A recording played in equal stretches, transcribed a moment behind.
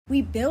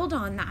we build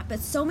on that.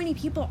 But so many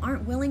people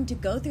aren't willing to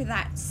go through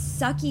that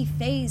sucky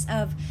phase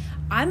of,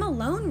 I'm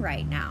alone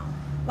right now.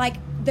 Like,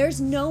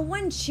 there's no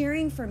one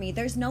cheering for me.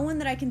 There's no one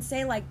that I can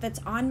say, like, that's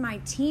on my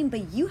team,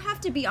 but you have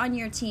to be on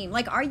your team.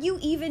 Like, are you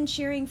even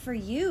cheering for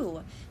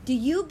you? Do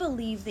you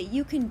believe that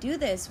you can do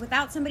this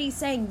without somebody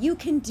saying you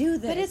can do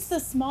this? But it's the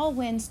small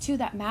wins, too,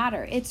 that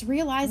matter. It's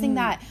realizing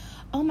that,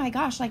 oh my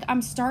gosh, like,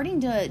 I'm starting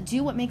to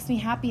do what makes me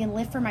happy and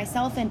live for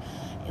myself. And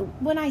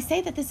when I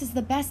say that this is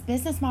the best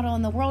business model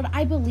in the world,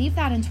 I believe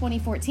that in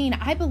 2014.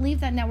 I believe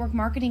that network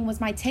marketing was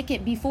my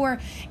ticket before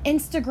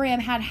Instagram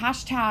had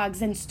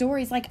hashtags and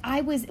stories. Like,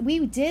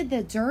 we did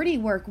the dirty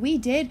work. We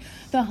did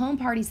the home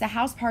parties, the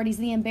house parties,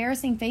 the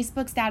embarrassing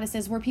Facebook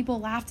statuses where people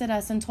laughed at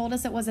us and told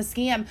us it was a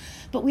scam.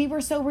 But we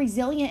were so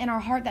resilient in our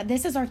heart that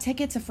this is our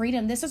ticket to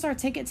freedom. This is our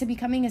ticket to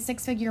becoming a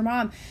 6-figure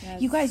mom.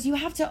 Yes. You guys, you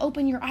have to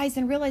open your eyes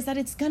and realize that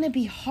it's going to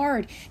be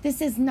hard.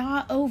 This is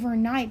not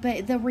overnight,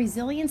 but the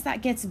resilience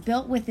that gets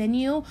built within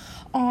you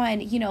on,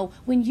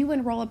 when you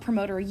enroll a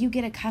promoter, you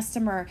get a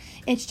customer,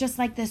 it's just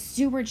like the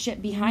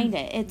stewardship behind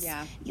it. It's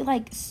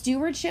like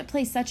stewardship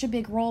plays such a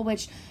big role,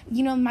 which,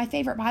 my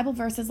favorite Bible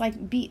verse is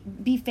like,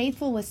 be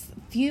faithful with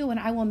few and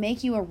I will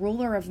make you a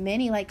ruler of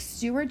many. Like,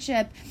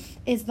 stewardship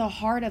is the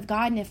heart of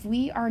God. And if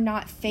we are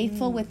not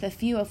faithful with the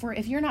few,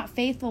 if you're not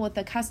faithful with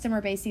the customer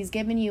base he's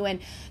given you and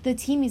the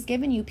team he's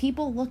given you,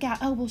 people look at,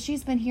 oh, well,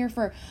 she's been here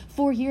for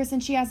 4 years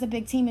and she has a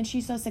big team and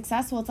she's so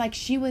successful. It's like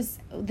she was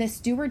the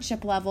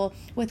stewardship level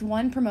with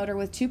one promoter,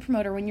 with two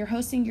promoter. When you're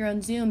hosting your own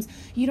Zooms,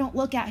 you don't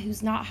look at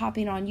who's not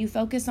hopping on. You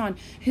focus on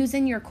who's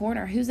in your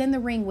corner, who's in the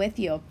ring with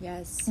you.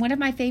 Yes. One of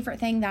my favorite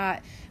thing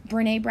that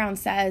Brene Brown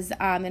says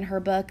in her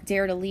book,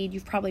 Dare to Lead,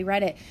 you've probably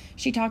read it.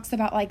 She talks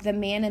about like the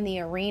man in the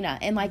arena.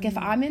 And like, if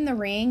I'm in the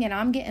ring and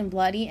I'm getting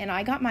bloody and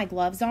I got my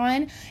gloves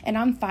on and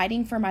I'm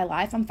fighting for my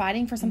life, I'm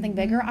fighting for something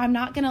bigger, I'm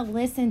not going to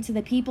listen to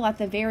the people at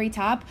the very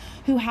top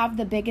who have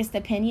the biggest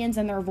opinions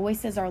and their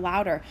voices are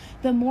louder.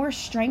 The more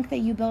strength that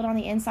you build on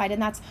the inside,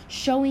 and that's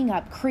showing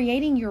up,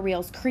 creating your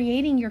reels,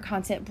 creating your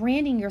content,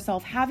 branding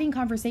yourself, having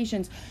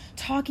conversations,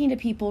 talking to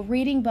people,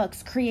 reading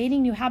books,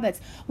 creating new habits.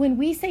 When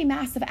we say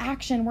massive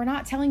action, we're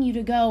not telling you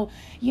to go,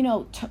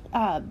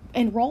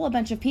 enroll a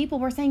bunch of people.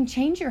 We're saying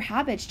change your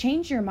habits,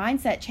 change your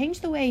mindset, change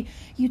the way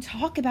you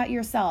talk about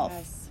yourself.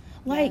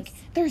 Yes.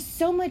 There's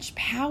so much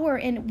power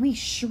and we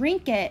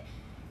shrink it.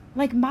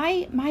 Like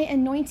my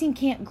anointing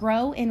can't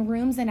grow in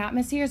rooms and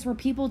atmospheres where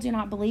people do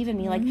not believe in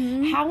me. Like,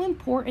 how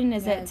important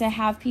is it to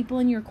have people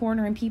in your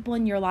corner and people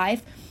in your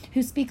life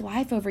who speak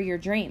life over your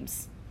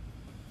dreams?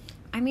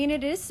 I mean,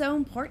 it is so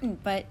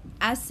important, but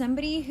as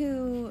somebody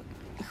who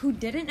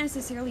didn't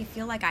necessarily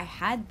feel like I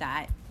had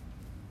that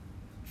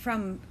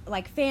from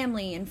like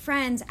family and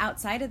friends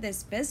outside of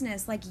this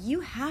business, like,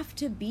 you have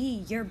to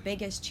be your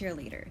biggest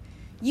cheerleader.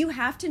 You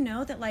have to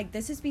know that, like,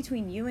 this is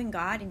between you and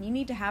God, and you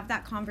need to have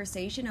that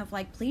conversation of,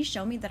 like, please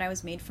show me that I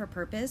was made for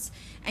purpose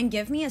and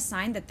give me a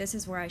sign that this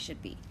is where I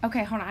should be.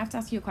 Okay, hold on. I have to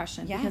ask you a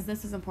question because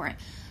this is important.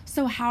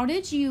 So how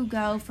did you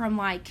go from,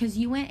 like, because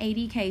you went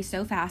 80K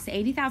so fast,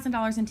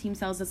 $80,000 in team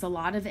sales is a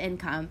lot of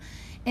income,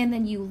 and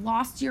then you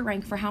lost your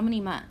rank for how many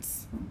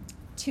months?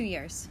 2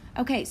 years.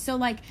 Okay, so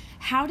like,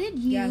 how did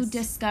you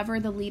discover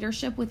the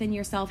leadership within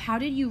yourself? How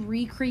did you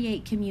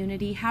recreate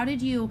community? How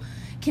did you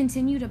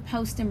continue to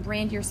post and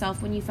brand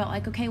yourself when you felt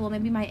like, okay, well,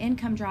 maybe my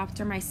income dropped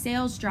or my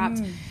sales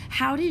dropped?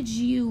 How did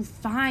you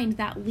find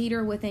that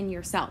leader within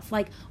yourself?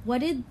 Like,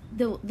 what did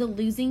the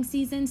losing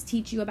seasons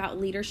teach you about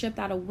leadership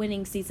that a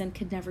winning season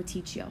could never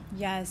teach you?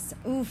 Yes.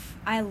 Oof.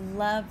 I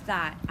love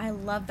that.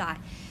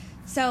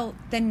 So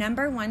the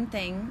number one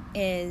thing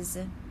is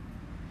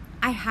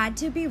I had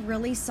to be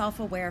really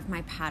self-aware of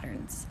my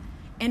patterns.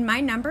 And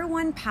my number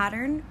one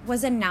pattern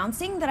was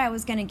announcing that I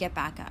was going to get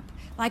back up.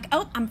 Like,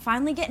 oh, I'm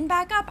finally getting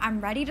back up. I'm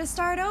ready to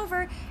start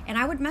over. And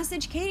I would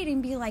message Katie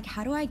and be like,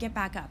 how do I get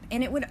back up?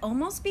 And it would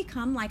almost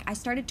become like I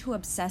started to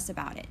obsess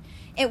about it.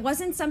 It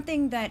wasn't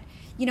something that,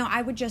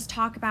 I would just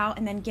talk about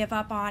and then give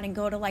up on and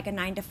go to like a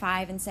 9 to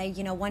 5 and say,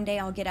 one day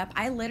I'll get up.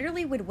 I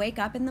literally would wake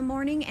up in the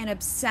morning and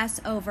obsess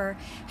over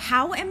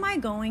how am I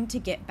going to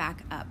get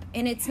back up?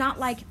 And it's not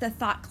like the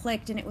thought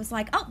clicked and it was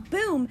like, oh,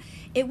 boom.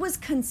 It was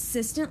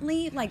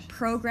consistently like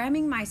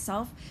programming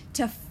myself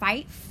to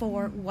fight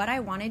for what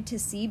I wanted to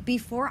see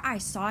before I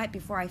saw it,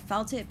 before I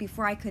felt it,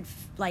 before I could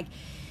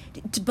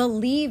to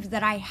believe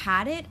that I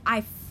had it.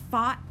 I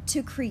fought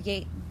to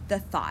create the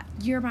thought.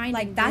 Your mind,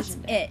 like, that's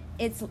it.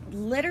 It's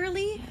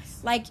literally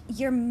like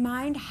your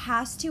mind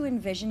has to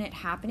envision it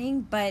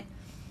happening. But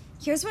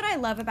here's what I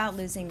love about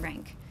losing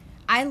rank.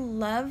 I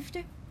loved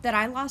that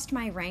I lost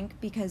my rank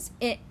because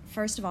it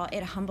first of all,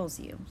 it humbles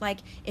you. Like,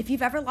 if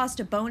you've ever lost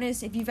a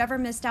bonus, if you've ever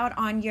missed out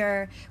on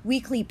your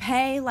weekly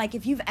pay, like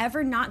if you've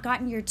ever not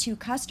gotten your 2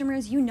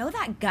 customers, you know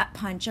that gut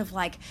punch of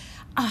like,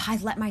 oh, I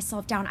let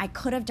myself down. I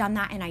could have done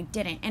that and I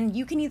didn't. And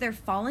you can either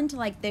fall into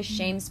like this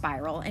shame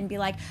spiral and be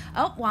like,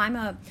 oh, well,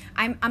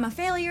 I'm a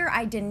failure.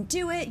 I didn't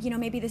do it. You know,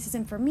 maybe this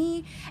isn't for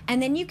me.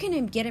 And then you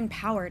can get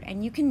empowered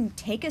and you can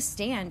take a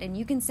stand and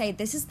you can say,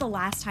 this is the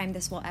last time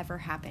this will ever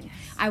happen. Yes.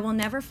 I will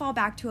never fall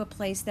back to a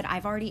place that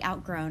I've already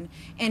outgrown.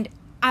 And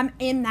I'm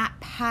in that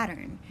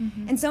pattern.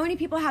 Mm-hmm. And so many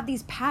people have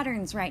these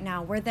patterns right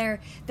now where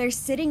they're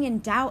sitting in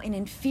doubt and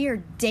in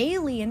fear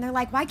daily. And they're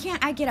like, why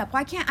can't I get up?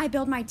 Why can't I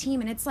build my team?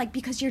 And it's like,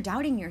 because you're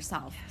doubting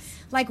yourself.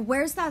 Yes. Like,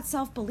 where's that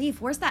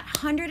self-belief? Where's that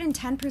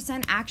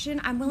 110%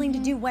 action? I'm willing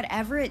mm-hmm. to do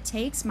whatever it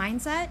takes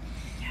mindset.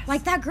 Yes.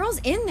 Like, that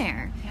girl's in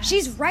there. Yes.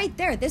 She's right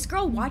there. This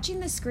girl mm-hmm. watching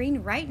the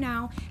screen right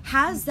now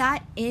has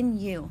that in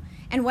you.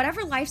 And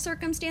whatever life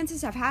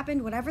circumstances have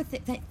happened, whatever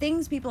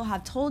things people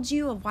have told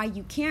you of why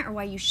you can't or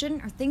why you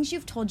shouldn't, or things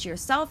you've told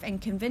yourself and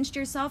convinced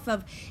yourself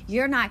of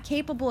you're not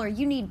capable or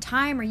you need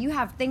time or you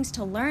have things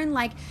to learn.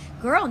 Like,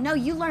 girl, no,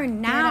 you learn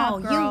now.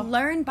 You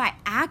learn by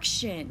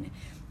action.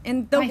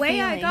 And the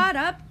way I got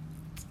up,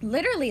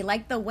 literally,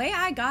 like the way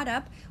I got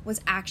up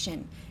was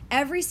action.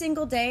 Every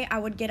single day I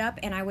would get up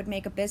and I would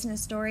make a business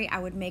story. I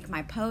would make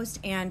my post,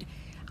 and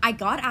I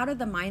got out of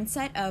the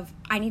mindset of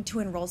I need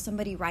to enroll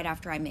somebody right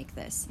after I make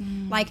this.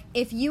 Like,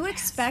 if you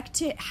expect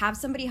to have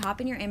somebody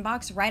hop in your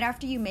inbox right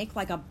after you make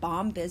like a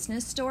bomb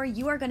business story,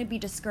 you are going to be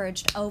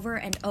discouraged over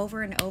and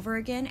over and over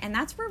again. And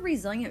that's where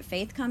resilient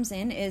faith comes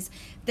in, is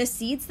the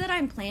seeds that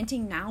I'm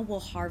planting now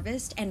will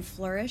harvest and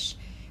flourish.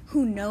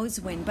 Who knows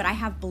when, but I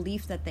have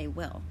belief that they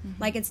will. Mm-hmm.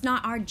 Like, it's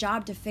not our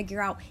job to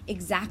figure out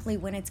exactly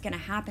when it's going to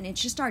happen.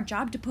 It's just our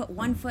job to put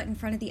one foot in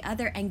front of the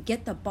other and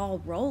get the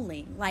ball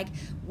rolling. Like,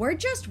 we're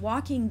just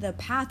walking the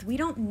path. We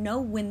don't know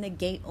when the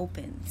gate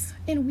opens.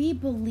 And we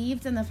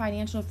believed in the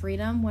financial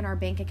freedom when our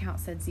bank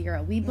account said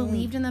 0. We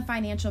believed in the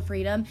financial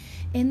freedom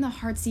in the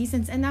hard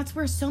seasons. And that's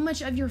where so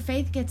much of your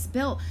faith gets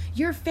built.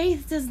 Your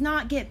faith does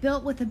not get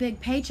built with a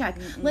big paycheck.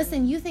 Mm-mm.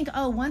 Listen, you think,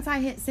 oh, once I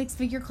hit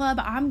 6-figure club,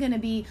 I'm going to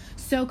be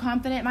so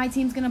confident my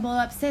team's going to blow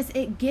up. Sis,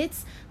 it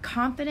gets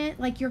confident.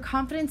 Like, your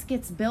confidence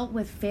gets built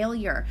with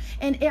failure.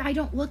 And I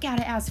don't look at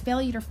it as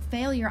failure to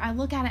failure. I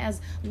look at it as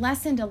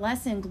lesson to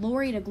lesson,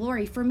 glory to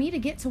glory. For me to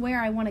get to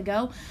where I want to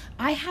go,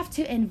 I have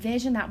to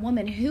envision that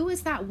woman. Who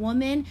is that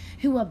woman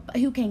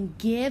who can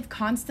give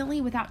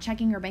constantly without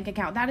checking her bank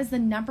account? That is the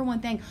number one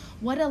thing.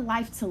 What a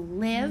life to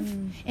live.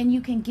 And you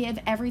can give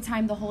every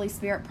time the Holy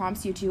Spirit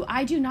prompts you to.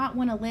 I do not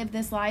want to live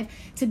this life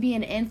to be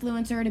an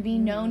influencer, to be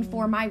known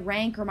for my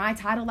rank or my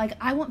title. Like,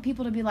 I want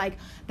people to be like,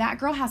 that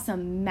girl has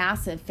some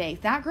massive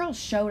faith. That girl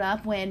showed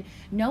up when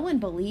no one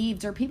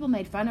believed or people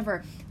made fun of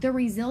her. The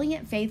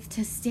resilient faith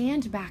to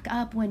stand back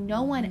up when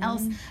no one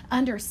else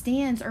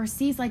understands or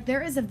sees. Like,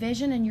 there is a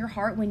vision in your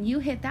heart when you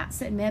hit that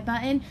submit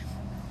button.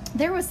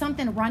 There was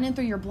something running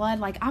through your blood,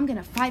 like, I'm going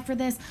to fight for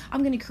this,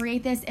 I'm going to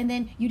create this, and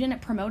then you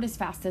didn't promote as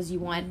fast as you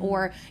want,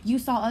 or you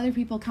saw other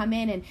people come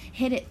in and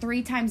hit it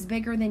 3 times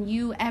bigger than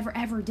you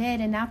ever did,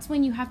 and that's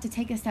when you have to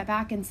take a step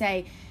back and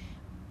say,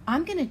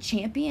 I'm going to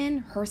champion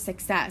her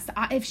success.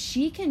 If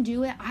she can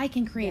do it, I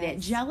can create it.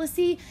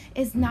 Jealousy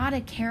is not a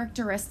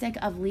characteristic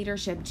of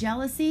leadership.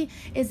 Jealousy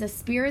is a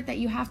spirit that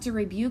you have to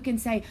rebuke and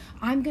say,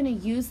 I'm going to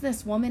use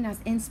this woman as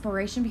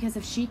inspiration, because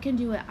if she can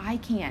do it, I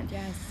can.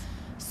 Yes.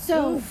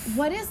 So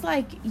what is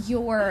like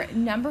your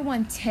number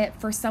one tip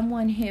for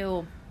someone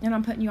who, and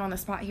I'm putting you on the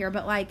spot here,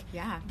 but like,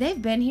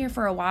 they've been here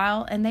for a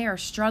while and they are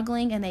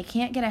struggling and they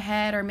can't get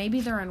ahead, or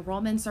maybe their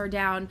enrollments are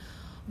down.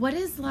 What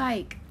is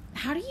like,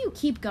 how do you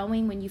keep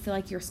going when you feel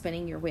like you're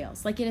spinning your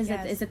wheels? Like, is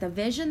it the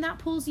vision that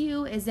pulls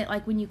you? Is it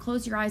like when you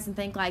close your eyes and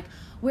think like,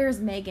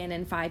 where's Megan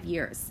in 5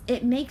 years?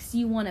 It makes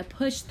you want to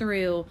push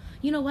through,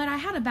 you know what, I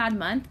had a bad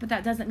month, but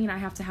that doesn't mean I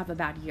have to have a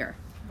bad year.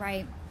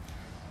 Right.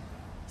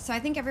 So I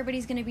think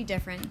everybody's going to be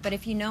different, but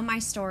if you know my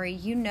story,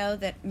 you know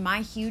that my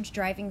huge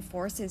driving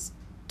force is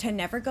to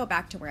never go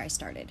back to where I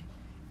started.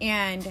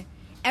 And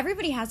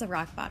everybody has a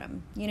rock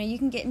bottom. You know, you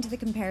can get into the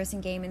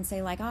comparison game and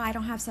say like, oh, I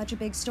don't have such a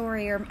big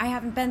story, or I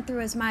haven't been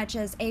through as much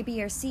as A,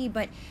 B, or C,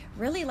 but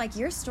really, like,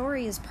 your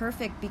story is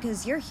perfect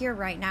because you're here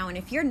right now. And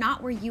if you're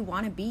not where you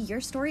want to be,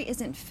 your story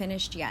isn't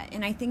finished yet.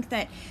 And I think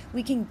that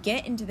we can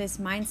get into this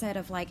mindset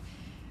of like,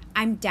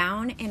 I'm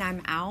down and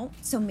I'm out,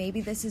 so maybe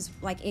this is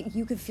like it,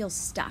 you could feel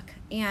stuck.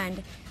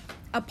 And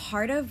a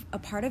part of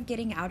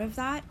getting out of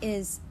that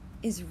is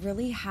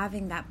really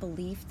having that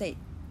belief that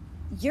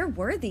you're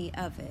worthy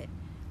of it.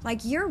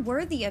 Like, you're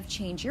worthy of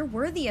change, you're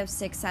worthy of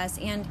success.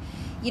 And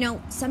you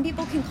know, some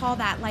people can call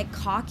that like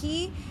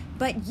cocky,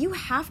 but you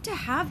have to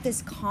have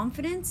this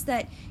confidence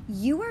that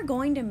you are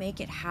going to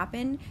make it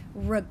happen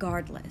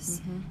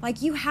regardless.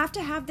 Like, you have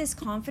to have this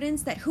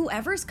confidence that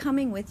whoever's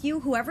coming with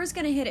you, whoever's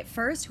going to hit it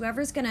first,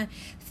 whoever's going to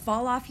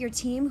fall off your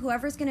team,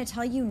 whoever's going to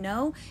tell you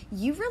no,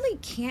 you really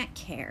can't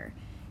care.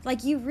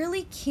 Like, you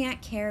really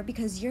can't care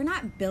because you're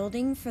not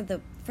building for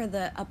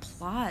the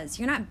applause.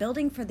 You're not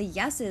building for the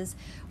yeses.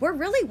 We're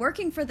really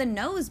working for the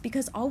no's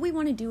because all we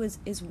want to do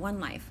is one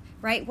life,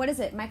 right? What is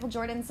it? Michael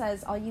Jordan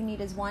says all you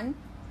need is one.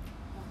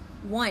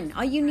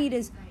 All you need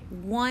is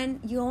one.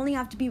 You only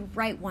have to be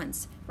right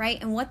once, right?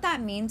 And what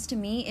that means to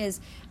me is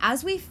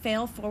as we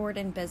fail forward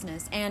in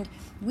business and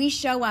we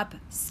show up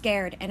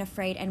scared and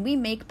afraid and we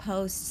make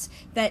posts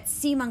that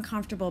seem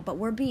uncomfortable, but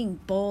we're being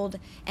bold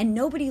and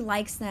nobody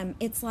likes them,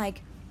 it's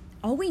like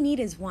all we need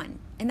is one.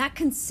 And that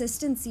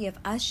consistency of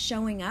us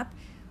showing up,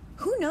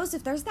 who knows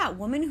if there's that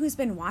woman who's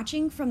been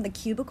watching from the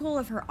cubicle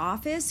of her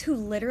office who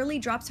literally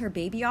drops her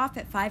baby off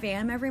at 5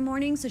 a.m. every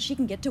morning so she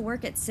can get to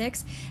work at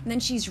 6, and then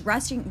she's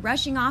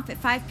rushing off at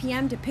 5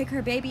 p.m. to pick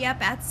her baby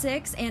up at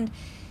 6, and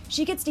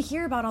she gets to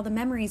hear about all the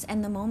memories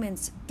and the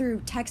moments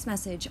through text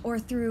message or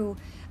through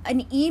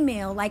an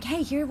email like,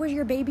 hey, here were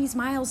your baby's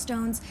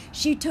milestones.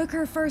 She took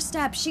her first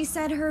step. She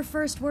said her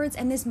first words,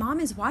 and this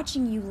mom is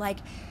watching you like,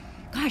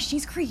 gosh,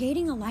 she's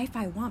creating a life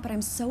I want, but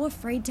I'm so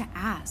afraid to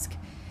ask.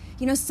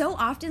 You know, so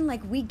often, like,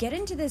 we get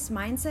into this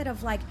mindset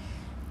of, like,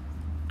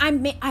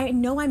 I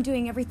know I'm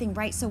doing everything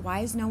right, so why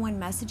is no one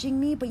messaging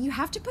me? But you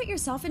have to put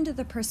yourself into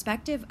the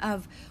perspective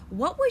of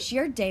what was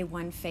your day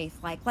one faith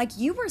like? Like,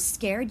 you were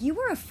scared. You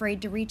were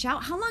afraid to reach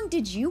out. How long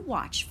did you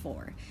watch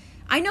for?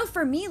 I know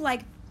for me,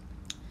 like,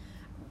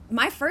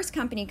 my first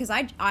company, because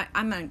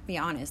I'm going to be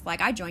honest, like,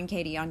 I joined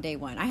Katie on day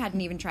one. I hadn't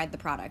even tried the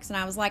products, and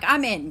I was like,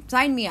 I'm in.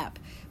 Sign me up.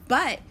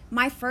 But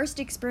my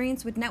first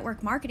experience with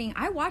network marketing,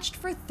 I watched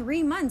for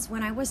 3 months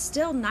when I was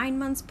still 9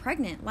 months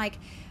pregnant. Like,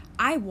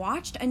 I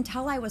watched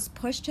until I was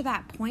pushed to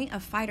that point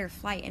of fight or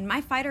flight. And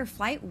my fight or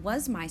flight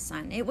was my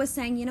son. It was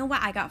saying, you know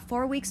what? I got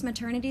 4 weeks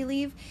maternity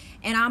leave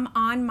and I'm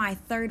on my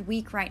 3rd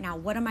week right now.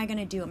 What am I going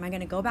to do? Am I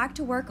going to go back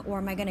to work or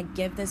am I going to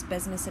give this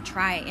business a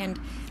try? And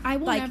I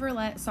will never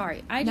let,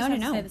 sorry, I just have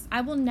to say this. I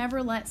will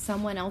never let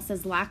someone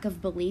else's lack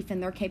of belief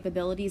in their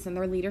capabilities and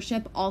their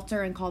leadership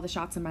alter and call the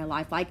shots in my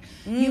life. Like,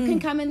 you can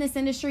come in this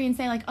industry and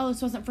say like, oh,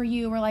 this wasn't for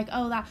you, or like,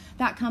 oh,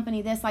 that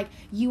company, this. Like,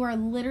 you are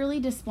literally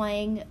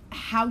displaying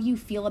how you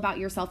feel about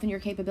yourself and your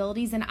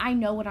capabilities, and I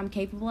know what I'm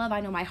capable of. I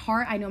know my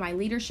heart, I know my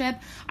leadership,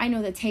 I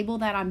know the table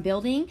that I'm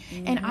building,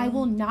 and I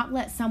will not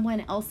let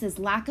someone else's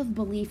lack of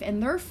belief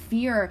and their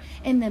fear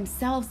in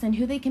themselves and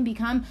who they can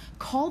become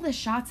call the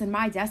shots in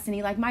my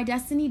destiny. Like, my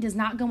destiny does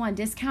not go on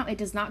discount, it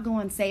does not go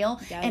on sale.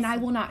 Yes. And I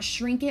will not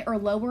shrink it or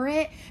lower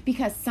it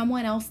because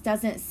someone else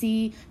doesn't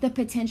see the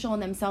potential in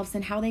themselves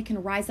and how they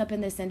can rise up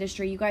in this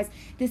industry. You guys,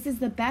 this is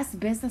the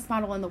best business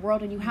model in the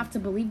world, and you have to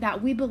believe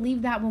that. We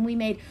believed that when we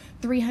made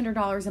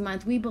 $300 a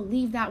month. We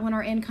believe that when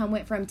our income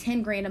went from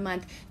 10 grand a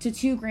month to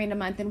 2 grand a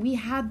month, and we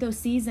had those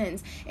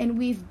seasons, and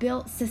we've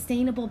built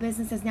sustainable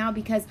businesses now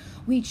because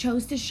we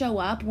chose to show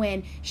up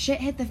when shit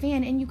hit the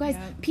fan. And you guys,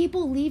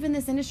 people leave in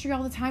this industry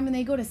all the time and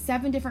they go to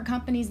 7 different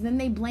companies and then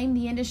they blame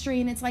the industry,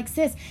 and it's like,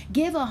 sis,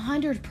 give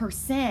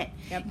 100%.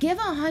 Give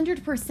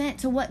 100%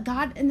 to what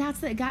God, and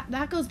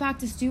that goes back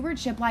to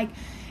stewardship. Like,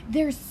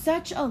 there's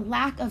such a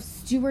lack of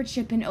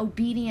stewardship and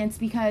obedience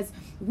because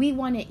we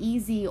want it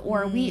easy,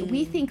 or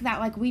we think that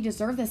like we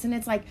deserve this. And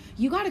it's like,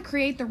 you got to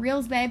create the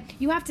reels, babe.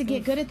 You have to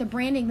get good at the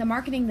branding, the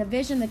marketing, the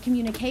vision, the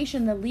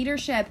communication, the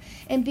leadership,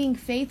 and being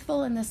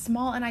faithful in the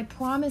small. And I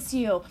promise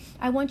you,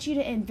 I want you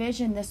to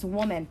envision this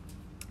woman.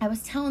 I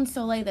was telling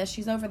Soleil this,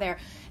 she's over there.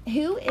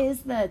 Who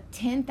is the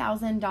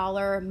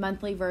 $10,000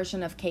 monthly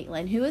version of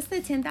Caitlin? Who is the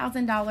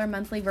 $10,000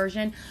 monthly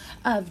version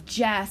of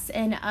Jess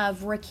and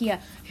of Rakia?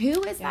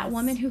 Who is that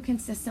woman who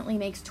consistently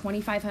makes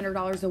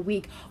 $2,500 a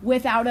week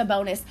without a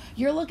bonus?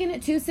 You're looking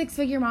at 2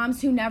 6-figure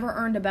moms who never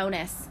earned a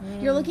bonus.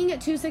 You're looking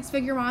at 2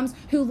 6-figure moms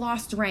who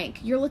lost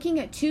rank. You're looking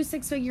at 2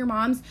 6-figure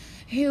moms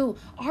who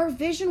our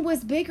vision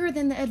was bigger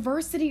than the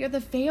adversity or the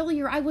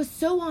failure. I was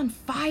so on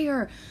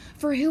fire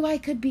for who I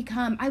could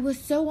become. I was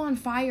so on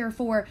fire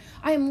for,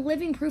 I am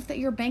living proof that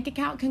your bank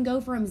account can go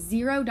from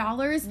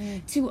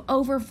 $0 to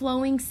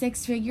overflowing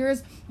 6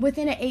 figures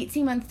within an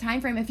 18-month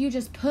time frame. If you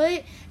just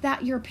put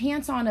that your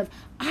pants on of,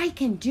 I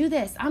can do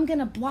this. I'm going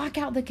to block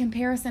out the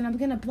comparison. I'm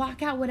going to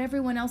block out what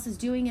everyone else is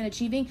doing and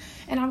achieving,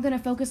 and I'm going to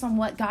focus on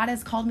what God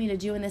has called me to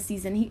do in this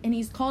season.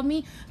 He's called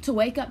me to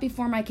wake up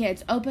before my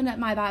kids, open up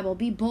my Bible,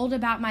 be bold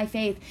about my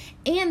faith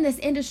and this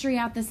industry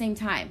at the same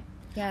time.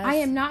 Yes. I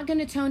am not going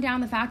to tone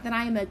down the fact that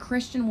I am a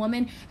Christian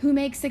woman who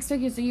makes 6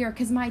 figures a year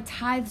because my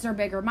tithes are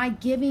bigger. My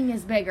giving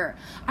is bigger.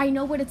 I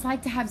know what it's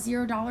like to have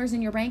 $0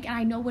 in your bank, and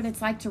I know what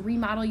it's like to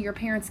remodel your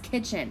parents'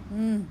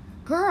 kitchen.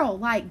 Girl,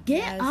 like,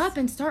 get up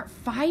and start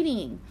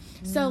fighting.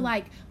 So,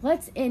 like,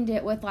 let's end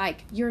it with,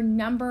 like, your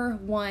number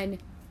one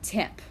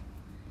tip.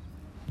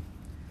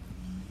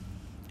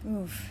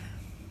 Oof.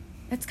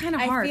 It's kind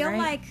of hard, I feel right?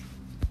 like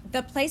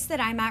the place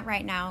that I'm at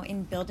right now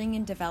in building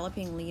and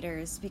developing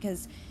leaders,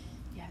 because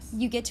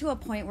you get to a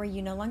point where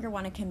you no longer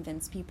want to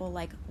convince people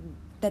like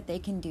that they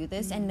can do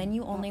this, and then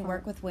you only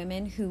work with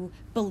women who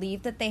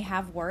believe that they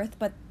have worth,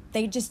 but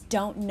they just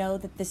don't know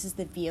that this is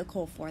the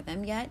vehicle for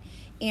them yet.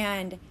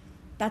 And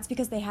that's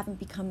because they haven't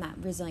become that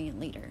resilient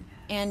leader.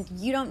 And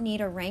you don't need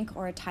a rank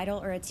or a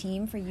title or a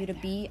team for you to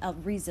be a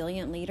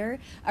resilient leader,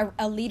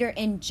 a leader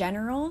in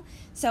general.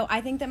 So I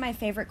think that my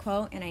favorite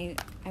quote, and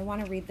I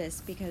want to read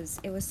this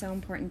because it was so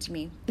important to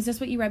me. Is this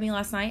what you read me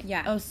last night?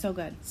 Yeah. Oh, so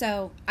good.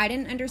 So I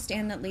didn't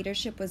understand that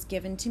leadership was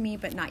given to me,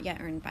 but not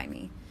yet earned by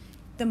me.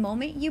 The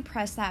moment you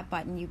press that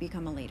button, you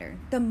become a leader.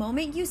 The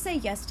moment you say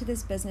yes to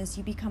this business,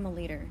 you become a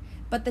leader.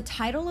 But the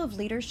title of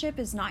leadership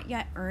is not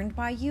yet earned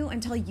by you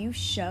until you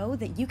show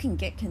that you can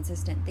get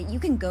consistent, that you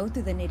can go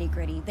through the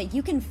nitty-gritty, that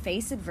you can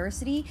face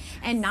adversity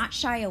and not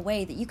shy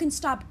away, that you can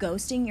stop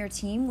ghosting your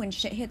team when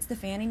shit hits the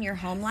fan in your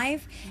home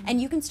life, and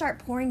you can start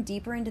pouring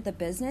deeper into the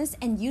business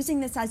and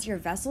using this as your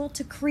vessel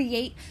to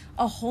create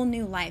a whole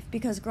new life.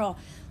 Because, girl,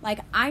 like,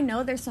 I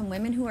know there's some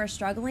women who are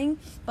struggling,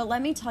 but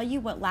let me tell you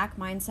what lack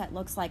mindset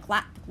looks like.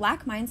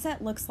 Lack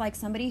mindset looks like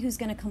somebody who's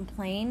going to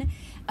complain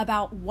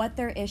about what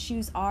their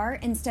issues are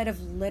instead of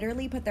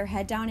literally put their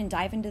head down and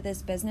dive into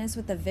this business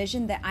with the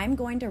vision that I'm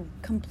going to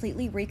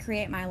completely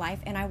recreate my life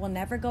and I will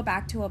never go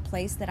back to a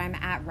place that I'm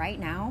at right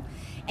now.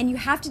 And you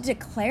have to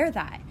declare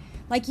that.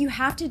 Like, you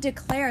have to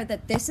declare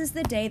that this is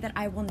the day that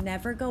I will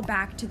never go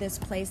back to this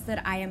place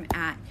that I am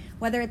at,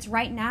 whether it's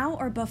right now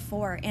or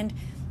before. And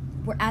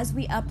as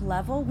we up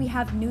level, we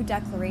have new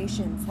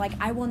declarations. Like,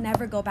 I will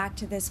never go back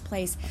to this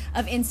place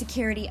of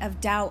insecurity,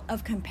 of doubt,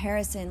 of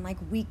comparison. Like,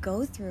 we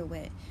go through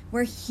it.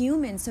 We're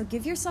human. So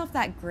give yourself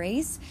that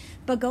grace,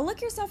 but go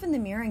look yourself in the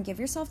mirror and give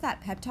yourself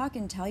that pep talk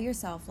and tell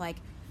yourself, like,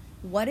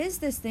 what is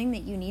this thing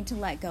that you need to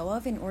let go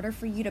of in order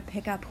for you to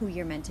pick up who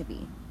you're meant to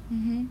be?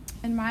 Mm-hmm.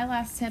 And my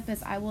last tip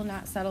is I will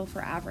not settle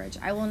for average.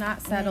 I will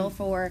not settle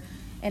for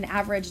an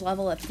average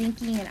level of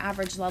thinking, an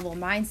average level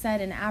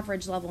mindset, an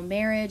average level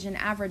marriage, an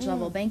average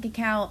level bank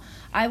account.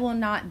 I will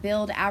not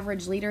build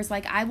average leaders.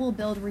 Like, I will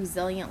build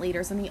resilient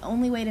leaders. And the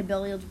only way to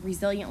build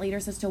resilient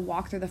leaders is to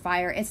walk through the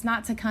fire. It's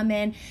not to come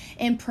in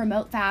and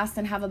promote fast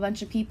and have a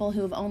bunch of people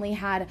who have only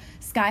had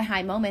sky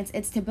high moments.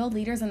 It's to build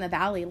leaders in the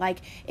valley. Like,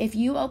 if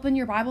you open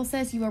your Bible,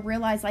 sis, you will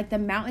realize, like, the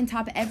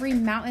mountaintop, every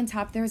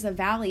mountaintop, there's a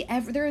valley.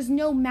 There is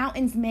no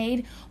mountains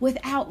made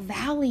without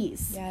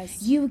valleys.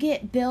 Yes. You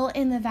get built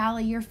in the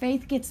valley. Your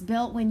faith gets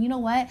built when, you know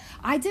what,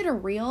 I did a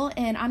reel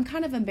and I'm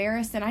kind of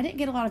embarrassed and I didn't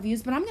get a lot of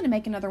views, but I'm going to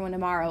make another one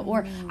tomorrow.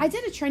 Or I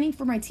did a training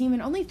for my team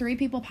and only 3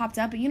 people popped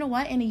up, but you know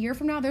what, in a year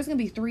from now there's going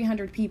to be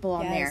 300 people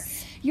on there.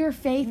 Your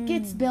faith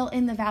gets built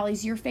in the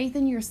valleys, your faith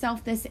in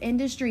yourself, this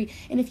industry.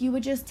 And if you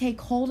would just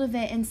take hold of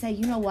it and say,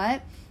 you know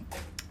what,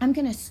 I'm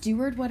going to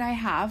steward what I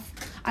have.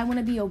 I want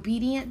to be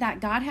obedient, that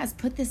God has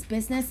put this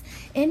business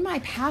in my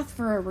path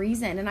for a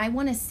reason, and I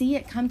want to see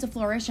it come to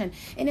flourishing.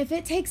 And if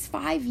it takes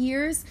 5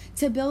 years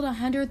to build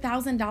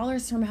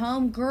 $100,000 from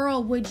home,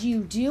 girl, would you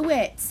do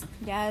it?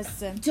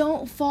 Yes.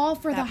 Don't fall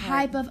for the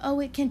hype of,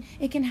 oh, it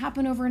can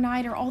happen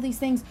overnight or all these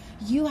things.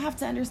 You have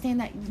to understand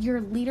that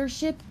your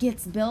leadership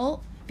gets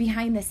built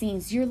behind the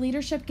scenes. Your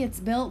leadership gets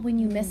built when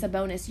you miss a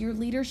bonus. Your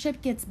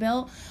leadership gets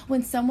built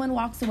when someone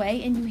walks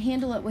away and you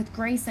handle it with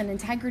grace and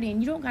integrity,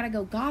 and you don't got to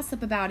go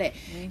gossip about it.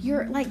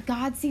 You're like,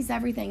 God sees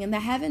everything. In the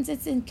heavens,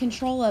 it's in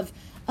control of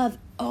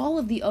all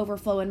of the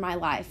overflow in my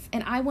life.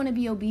 And I want to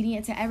be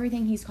obedient to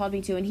everything He's called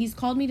me to. And He's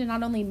called me to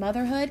not only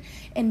motherhood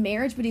and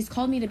marriage, but He's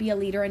called me to be a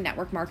leader in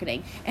network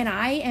marketing. And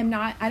I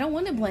don't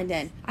want to blend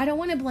in. I don't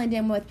want to blend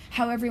in with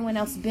how everyone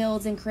else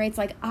builds and creates.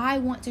 Like, I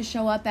want to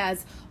show up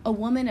as a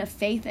woman of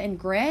faith and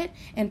grit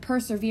and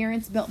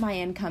perseverance. Built my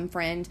income,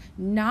 friend.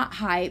 Not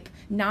hype.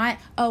 Not,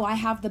 oh, I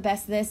have the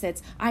best this.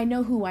 It's, I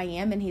know who I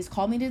am and He's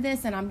called me to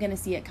this and I'm going to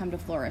see it come to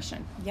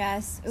flourishing.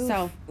 Yes. Oof,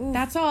 so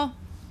that's all.